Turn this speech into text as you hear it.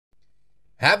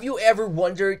Have you ever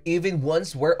wondered even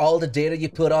once where all the data you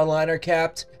put online are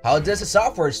kept? How does a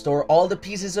software store all the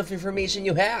pieces of information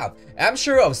you have? I'm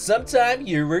sure of some time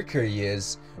you were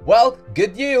curious. Well,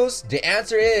 good news! The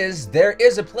answer is there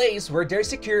is a place where they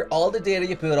secure all the data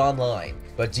you put online.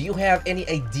 But do you have any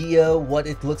idea what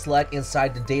it looks like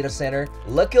inside the data center?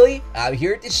 Luckily, I'm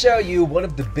here to show you one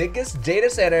of the biggest data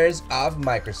centers of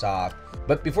Microsoft.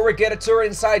 But before we get a tour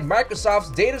inside Microsoft's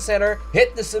data center,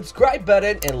 hit the subscribe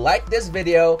button and like this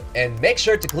video, and make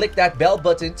sure to click that bell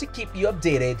button to keep you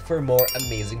updated for more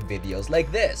amazing videos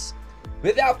like this.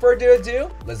 Without further ado,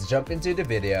 let's jump into the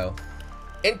video.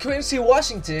 In Quincy,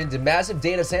 Washington, the massive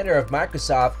data center of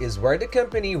Microsoft is where the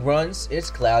company runs its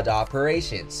cloud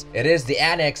operations. It is the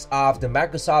annex of the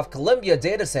Microsoft Columbia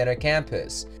Data Center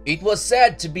campus. It was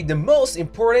said to be the most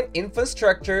important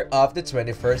infrastructure of the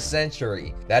 21st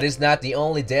century. That is not the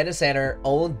only data center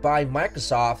owned by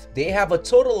Microsoft. They have a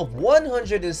total of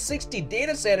 160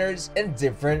 data centers in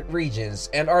different regions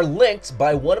and are linked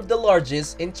by one of the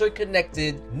largest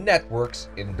interconnected networks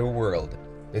in the world.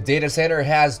 The data center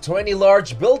has 20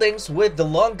 large buildings with the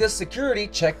longest security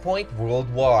checkpoint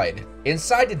worldwide.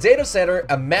 Inside the data center,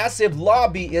 a massive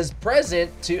lobby is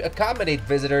present to accommodate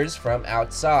visitors from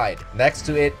outside. Next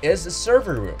to it is a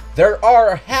server room. There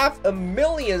are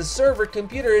 500,000 server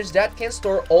computers that can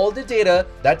store all the data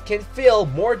that can fill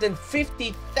more than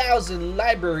 50,000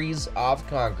 libraries of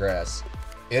Congress.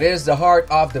 It is the heart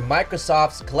of the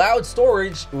Microsoft's cloud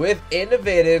storage with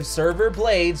innovative server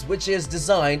blades, which is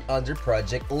designed under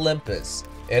Project Olympus.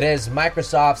 It is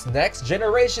Microsoft's next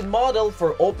generation model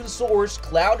for open source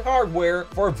cloud hardware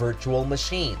for virtual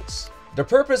machines. The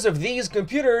purpose of these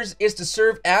computers is to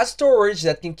serve as storage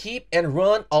that can keep and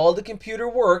run all the computer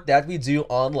work that we do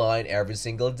online every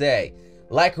single day,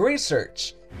 like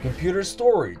research, computer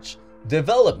storage,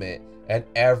 development, and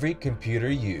every computer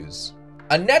use.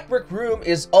 A network room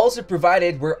is also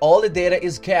provided where all the data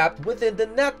is kept within the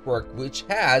network, which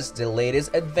has the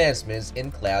latest advancements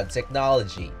in cloud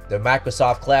technology. The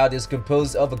Microsoft Cloud is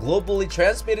composed of a globally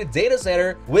transmitted data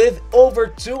center with over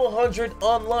 200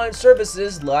 online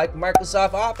services like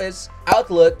Microsoft Office,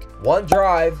 Outlook,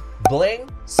 OneDrive, Bling,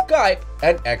 Skype,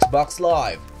 and Xbox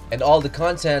Live. And all the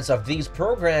contents of these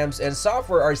programs and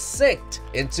software are synced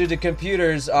into the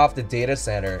computers of the data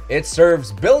center. It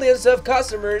serves billions of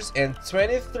customers and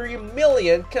 23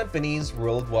 million companies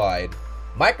worldwide.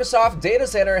 Microsoft Data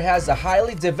Center has a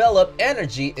highly developed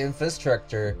energy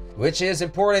infrastructure, which is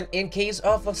important in case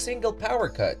of a single power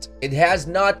cut. It has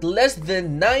not less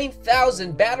than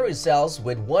 9,000 battery cells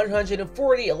with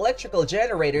 140 electrical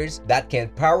generators that can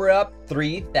power up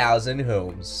 3,000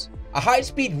 homes. A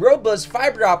high-speed, robust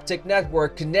fiber optic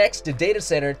network connects the data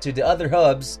center to the other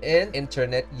hubs and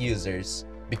internet users.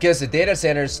 Because the data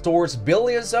center stores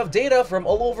billions of data from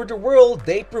all over the world,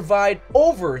 they provide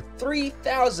over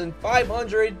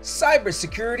 3,500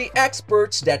 cybersecurity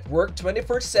experts that work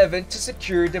 24/7 to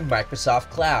secure the Microsoft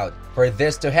Cloud. For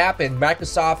this to happen,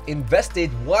 Microsoft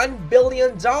invested $1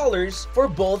 billion for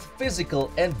both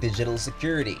physical and digital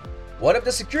security. One of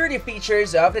the security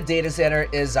features of the data center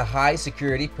is a high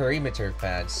security perimeter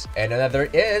fence, and another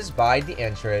is by the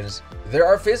entrance. There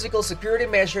are physical security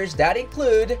measures that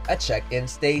include a check-in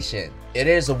station. It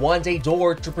is a one-day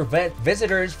door to prevent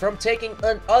visitors from taking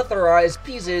unauthorized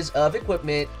pieces of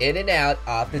equipment in and out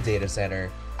of the data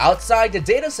center. Outside the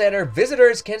data center,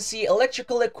 visitors can see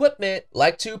electrical equipment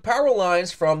like 2 power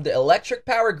lines from the electric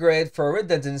power grid for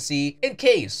redundancy in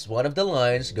case one of the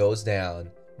lines goes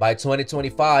down. By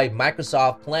 2025,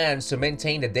 Microsoft plans to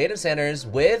maintain the data centers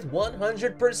with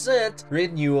 100%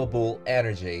 renewable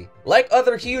energy. Like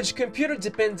other huge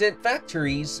computer-dependent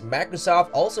factories,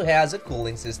 Microsoft also has a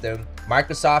cooling system.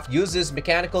 Microsoft uses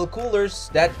mechanical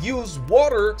coolers that use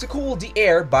water to cool the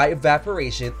air by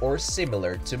evaporation or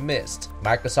similar to mist.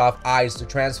 Microsoft eyes to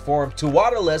transform to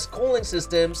waterless cooling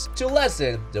systems to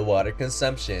lessen the water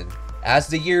consumption. As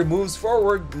the year moves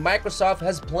forward, Microsoft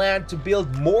has planned to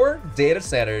build more data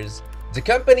centers. The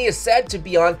company is said to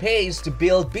be on pace to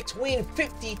build between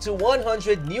 50 to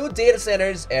 100 new data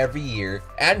centers every year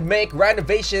and make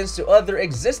renovations to other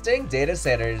existing data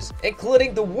centers,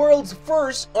 including the world's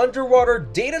first underwater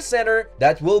data center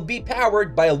that will be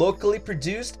powered by locally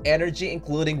produced energy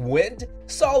including wind,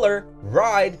 solar,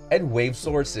 ride, and wave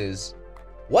sources.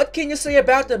 What can you say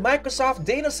about the Microsoft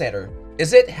Data Center?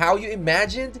 Is it how you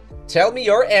imagined? Tell me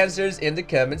your answers in the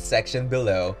comment section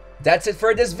below. That's it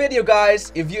for this video,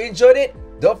 guys. If you enjoyed it,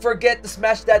 don't forget to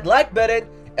smash that like button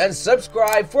and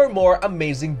subscribe for more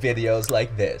amazing videos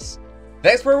like this.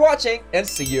 Thanks for watching and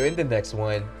see you in the next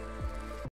one.